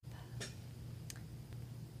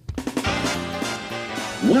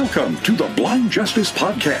Welcome to the Blind Justice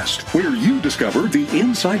Podcast, where you discover the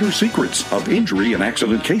insider secrets of injury and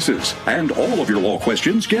accident cases, and all of your law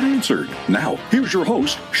questions get answered. Now, here's your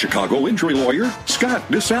host, Chicago injury lawyer, Scott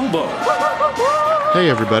DeSalvo. Hey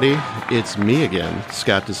everybody, it's me again,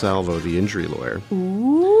 Scott DeSalvo, the injury lawyer.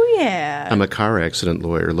 Ooh, yeah. I'm a car accident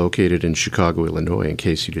lawyer located in Chicago, Illinois, in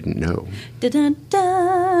case you didn't know.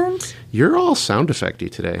 Dun-dun-dun. You're all sound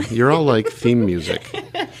effecty today. You're all like theme music.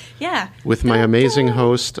 Yeah. With my amazing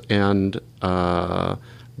host and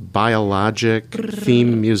biologic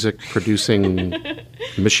theme music producing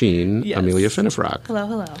machine, Yes. Amelia Finnefrock.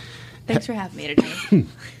 Hello. Thanks for having me today.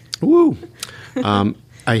 Woo!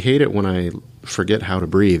 I hate it when I forget how to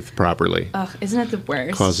breathe properly. Ugh, isn't it the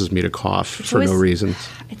worst? Causes me to cough for no reason.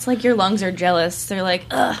 It's like your lungs are jealous. They're like,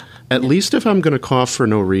 ugh. At least if I'm going to cough for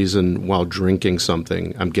no reason while drinking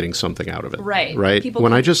something, I'm getting something out of it. Right. Right?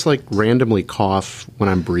 When I just like randomly cough when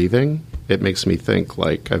I'm breathing, it makes me think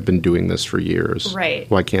like I've been doing this for years. Right.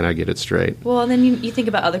 Why can't I get it straight? Well, and then you think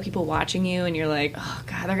about other people watching you, and you're like, oh,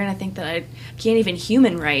 God, they're going to think that I can't even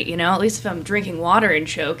human right, you know? At least if I'm drinking water and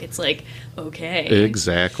choke, it's like, okay.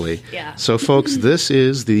 Exactly. Yeah. So, folks, this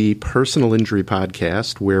is the Personal Injury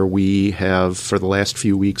Podcast where we have, for the last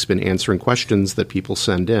few weeks, been answering questions that people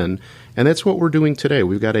send in. And that's what we're doing today.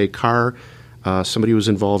 We've got a somebody who was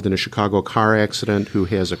involved in a Chicago car accident who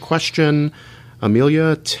has a question.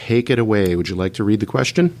 Amelia, take it away. Would you like to read the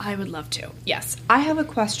question? I would love to. Yes. I have a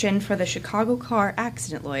question for the Chicago car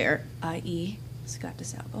accident lawyer, i.e., Scott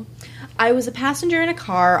DeSalvo. I was a passenger in a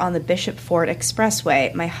car on the Bishop Fort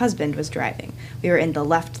Expressway. My husband was driving. We were in the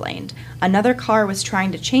left lane. Another car was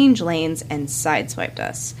trying to change lanes and sideswiped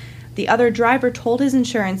us. The other driver told his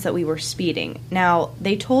insurance that we were speeding. Now,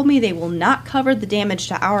 they told me they will not cover the damage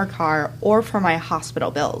to our car or for my hospital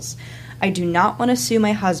bills. I do not want to sue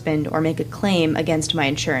my husband or make a claim against my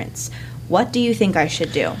insurance. What do you think I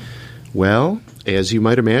should do? Well, as you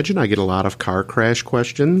might imagine, I get a lot of car crash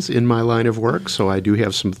questions in my line of work, so I do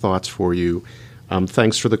have some thoughts for you.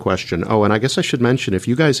 Thanks for the question. Oh, and I guess I should mention, if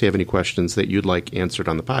you guys have any questions that you'd like answered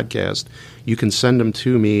on the podcast, you can send them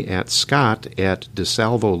to me at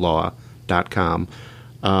scott@desalvolaw.com.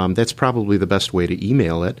 That's probably the best way to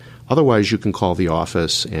email it. Otherwise, you can call the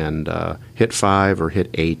office and hit 5 or hit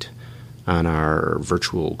 8 on our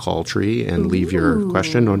virtual call tree and leave your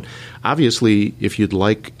question. And obviously, if you'd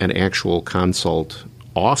like an actual consult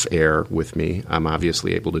off air with me, I'm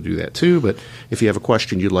obviously able to do that too. But if you have a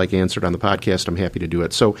question you'd like answered on the podcast, I'm happy to do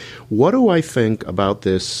it. So what do I think about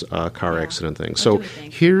this car accident thing? So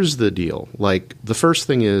here's the deal. Like, the first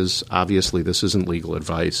thing is, obviously, this isn't legal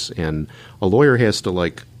advice, and a lawyer has to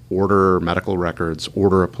like order medical records,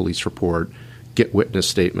 order a police report, get witness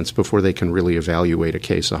statements before they can really evaluate a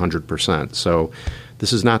case 100%. So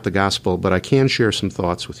this is not the gospel, but I can share some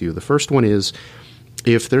thoughts with you. The first one is,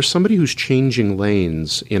 if there's somebody who's changing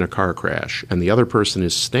lanes in a car crash and the other person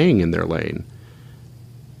is staying in their lane,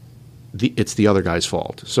 it's the other guy's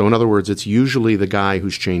fault. So in other words, it's usually the guy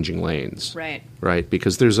who's changing lanes. Right. Right?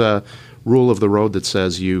 Because there's a rule of the road that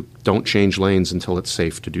says you don't change lanes until it's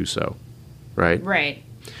safe to do so. Right? Right.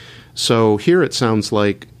 So here it sounds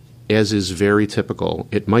like, as is very typical,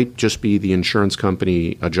 it might just be the insurance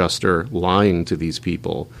company adjuster lying to these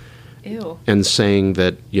people. Ew. And saying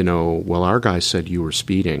that, well, our guy said you were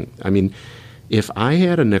speeding. I mean, if I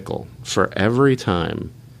had a nickel for every time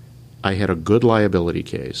I had a good liability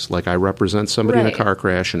case, like I represent somebody in a car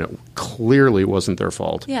crash and it clearly wasn't their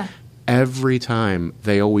fault, every time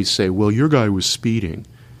they always say, well, your guy was speeding.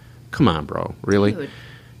 Come on, bro. Really? Dude.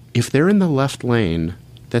 If they're in the left lane,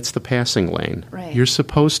 that's the passing lane. Right. You're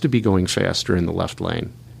supposed to be going faster in the left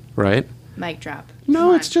lane, right? Mic drop.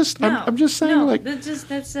 No, it's just, I'm just saying,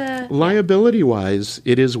 liability-wise,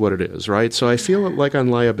 it is what it is, right? So I feel like on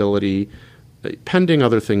liability, pending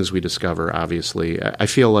other things we discover, obviously, I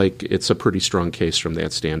feel like it's a pretty strong case from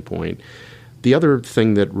that standpoint. The other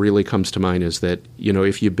thing that really comes to mind is that,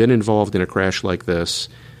 if you've been involved in a crash like this,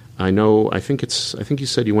 I think you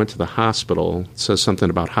said you went to the hospital. It says something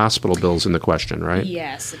about hospital bills in the question, right?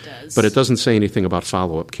 Yes, it does. But it doesn't say anything about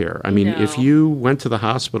follow-up care. I mean, if you went to the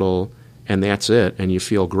hospital and that's it, and you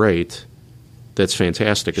feel great, that's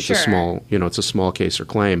fantastic. It's a small case or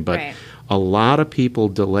claim. But a lot of people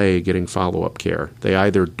delay getting follow-up care. They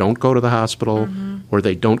either don't go to the hospital or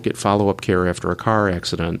they don't get follow-up care after a car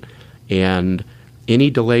accident. And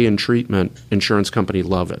any delay in treatment, insurance company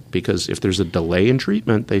love it, because if there's a delay in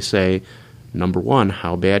treatment, they say, number one,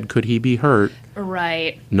 how bad could he be hurt?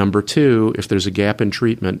 Right. Number two, if there's a gap in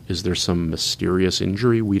treatment, is there some mysterious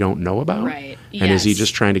injury we don't know about? Right. And is he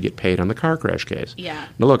just trying to get paid on the car crash case? Yeah.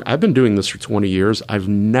 Now, look, I've been doing this for 20 years. I've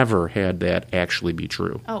never had that actually be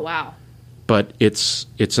true. Oh, wow. But it's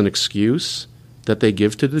an excuse that they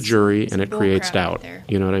give to the jury, and it creates doubt.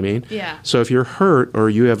 You know what I mean? Yeah. So if you're hurt or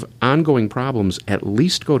you have ongoing problems, at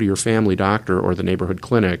least go to your family doctor or the neighborhood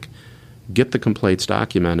clinic, get the complaints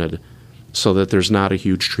documented so that there's not a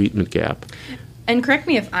huge treatment gap. And correct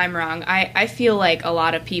me if I'm wrong, I feel like a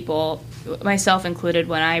lot of people, myself included,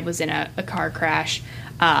 when I was in a car crash,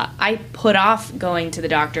 I put off going to the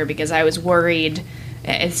doctor because I was worried.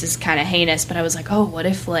 It's just kind of heinous, but I was like, oh, what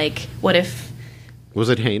if... Was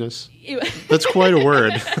it heinous? That's quite a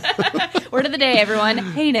word. Word of the day, everyone.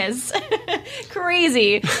 Heinous.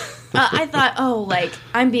 Crazy. I thought, oh, like,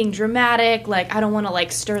 I'm being dramatic. Like, I don't want to,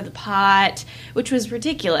 like, stir the pot, which was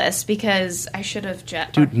ridiculous because I should have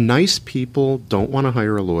just... Dude, nice people don't want to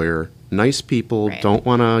hire a lawyer. Nice people don't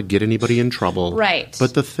want to get anybody in trouble. Right.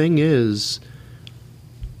 But the thing is,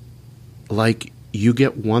 like, you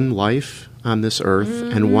get one life on this earth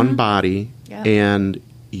and one body, and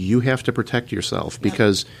you have to protect yourself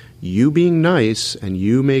because you being nice and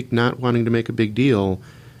you not wanting to make a big deal,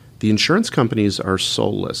 the insurance companies are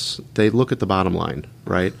soulless. They look at the bottom line,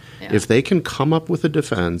 right? Yeah. If they can come up with a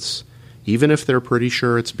defense, even if they're pretty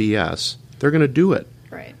sure it's BS, they're going to do it.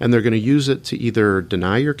 Right. And they're going to use it to either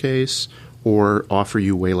deny your case or offer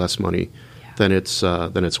you way less money than it's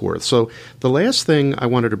worth. So the last thing I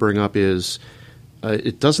wanted to bring up is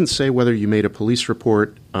it doesn't say whether you made a police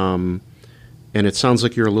report, and it sounds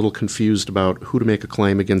like you're a little confused about who to make a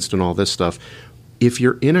claim against and all this stuff. If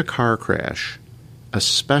you're in a car crash,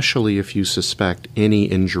 especially if you suspect any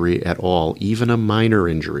injury at all, even a minor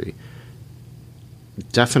injury,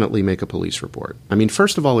 definitely make a police report. I mean,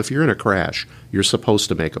 first of all, if you're in a crash, you're supposed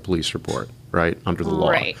to make a police report, right, under the law.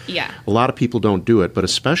 Right, yeah. A lot of people don't do it, but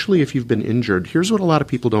especially if you've been injured, here's what a lot of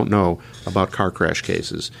people don't know about car crash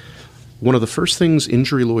cases. One of the first things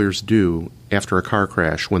injury lawyers do after a car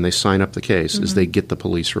crash when they sign up the case is they get the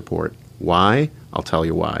police report. Why? I'll tell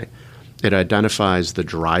you why. It identifies the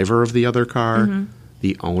driver of the other car,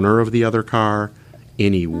 the owner of the other car,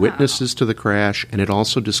 any witnesses to the crash, and it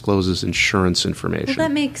also discloses insurance information. Well,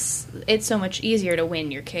 that makes it so much easier to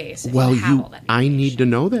win your case. Well, I need to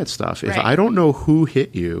know that stuff. If I don't know who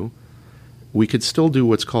hit you, we could still do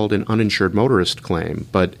what's called an uninsured motorist claim,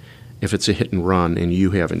 but if it's a hit and run and you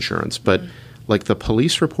have insurance. But like the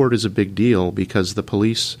police report is a big deal because the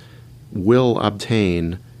police will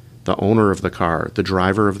obtain the owner of the car, the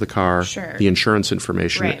driver of the car, the insurance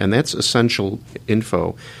information, and that's essential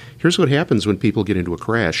info. Here's what happens when people get into a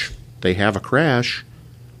crash. They have a crash.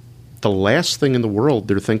 The last thing in the world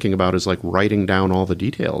they're thinking about is like writing down all the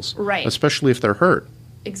details, especially if they're hurt.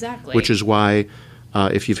 Exactly. Which is why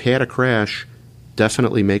if you've had a crash,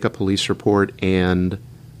 definitely make a police report and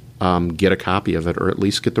get a copy of it, or at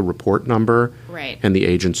least get the report number and the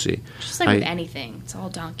agency. Just like with anything, it's all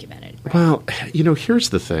documented. Right? Well, here's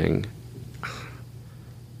the thing.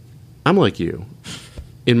 I'm like you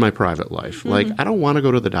in my private life. Like, I don't want to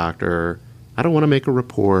go to the doctor. I don't want to make a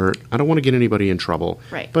report. I don't want to get anybody in trouble.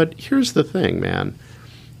 Right. But here's the thing, man.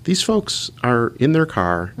 These folks are in their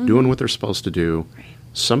car doing what they're supposed to do. Right.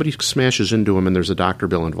 Somebody smashes into them and there's a doctor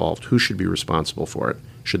bill involved. Who should be responsible for it?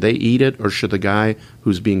 Should they eat it, or should the guy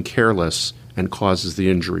who's being careless and causes the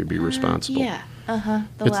injury be responsible? Yeah,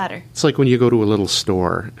 the latter. It's like when you go to a little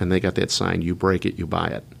store and they got that sign, you break it, you buy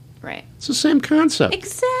it. Right. It's the same concept.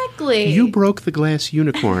 Exactly. You broke the glass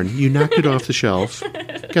unicorn. You knocked it off the shelf.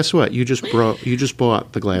 Guess what? You just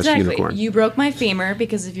bought the glass unicorn. You broke my femur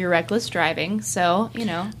because of your reckless driving, so,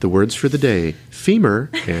 The words for the day,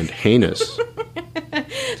 femur and heinous.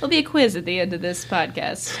 There'll be a quiz at the end of this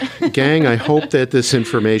podcast. Gang, I hope that this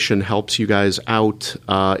information helps you guys out.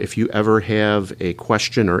 If you ever have a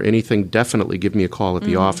question or anything, definitely give me a call at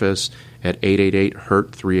the office at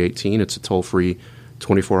 888-HURT-318. It's a toll-free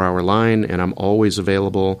 24-hour line, and I'm always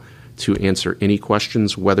available to answer any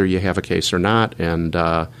questions, whether you have a case or not, and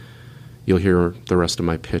you'll hear the rest of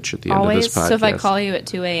my pitch at the end of this podcast. So if I call you at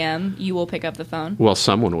 2 a.m., you will pick up the phone? Well,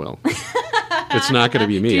 someone will. It's not going to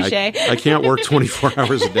be me. I can't work 24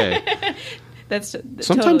 hours a day. Sometimes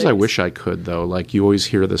totally I wish I could, though. Like, you always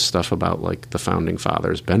hear this stuff about, like, the founding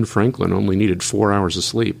fathers. Ben Franklin only needed 4 hours of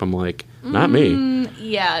sleep. I'm like, not me.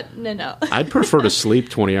 Yeah, no. I'd prefer to sleep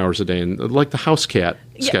 20 hours a day, and like the house cat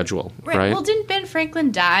schedule, right? Well, didn't Ben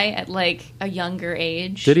Franklin die at, like, a younger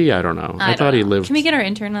age? Did he? I don't know. I thought he lived... Can we get our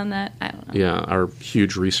intern on that? I don't know. Yeah, our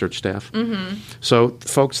huge research staff. So,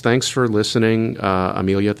 folks, thanks for listening.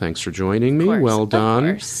 Amelia, thanks for joining me. Well done.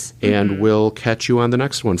 Of course. And we'll catch you on the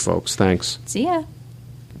next one, folks. Thanks. See ya.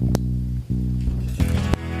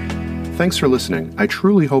 Thanks for listening. I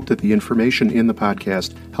truly hope that the information in the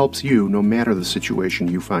podcast helps you no matter the situation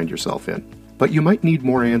you find yourself in. but you might need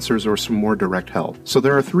more answers or some more direct help. So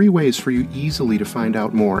there are 3 ways for you easily to find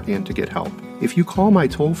out more and to get help. If you call my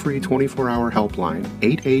toll-free 24-hour helpline,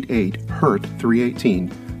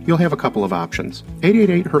 888-HURT-318, you'll have a couple of options.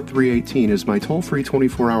 888-HURT-318 is my toll-free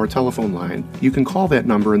 24-hour telephone line. You can call that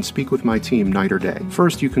number and speak with my team night or day.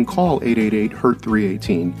 First, you can call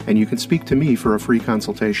 888-HURT-318, and you can speak to me for a free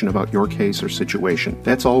consultation about your case or situation.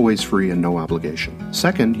 That's always free and no obligation.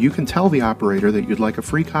 Second, you can tell the operator that you'd like a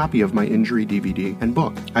free copy of my injury DVD and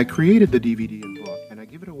book. I created the DVD and book, and I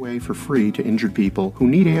give it away for free to injured people who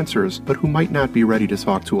need answers but who might not be ready to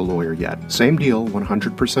talk to a lawyer yet. Same deal,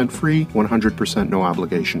 100% free, 100% no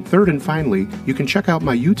obligation. Third and finally, you can check out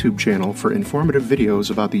my YouTube channel for informative videos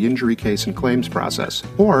about the injury case and claims process,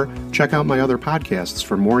 or check out my other podcasts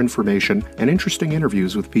for more information and interesting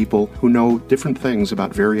interviews with people who know different things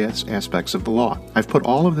about various aspects of the law. I've put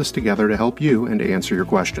all of this together to help you and to answer your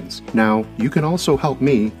questions. Now, you can also help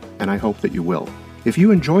me, and I hope that you will. If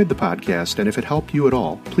you enjoyed the podcast and if it helped you at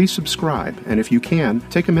all, please subscribe, and if you can,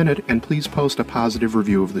 take a minute and please post a positive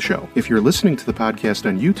review of the show. If you're listening to the podcast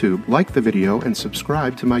on YouTube, like the video and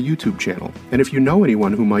subscribe to my YouTube channel. And if you know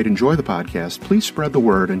anyone who might enjoy the podcast, please spread the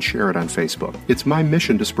word and share it on Facebook. It's my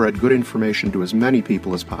mission to spread good information to as many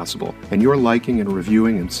people as possible, and your liking and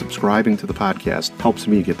reviewing and subscribing to the podcast helps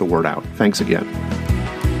me get the word out. Thanks again.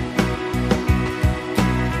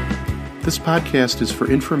 This podcast is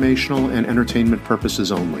for informational and entertainment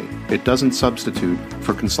purposes only. It doesn't substitute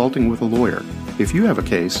for consulting with a lawyer. If you have a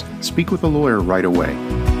case, speak with a lawyer right away.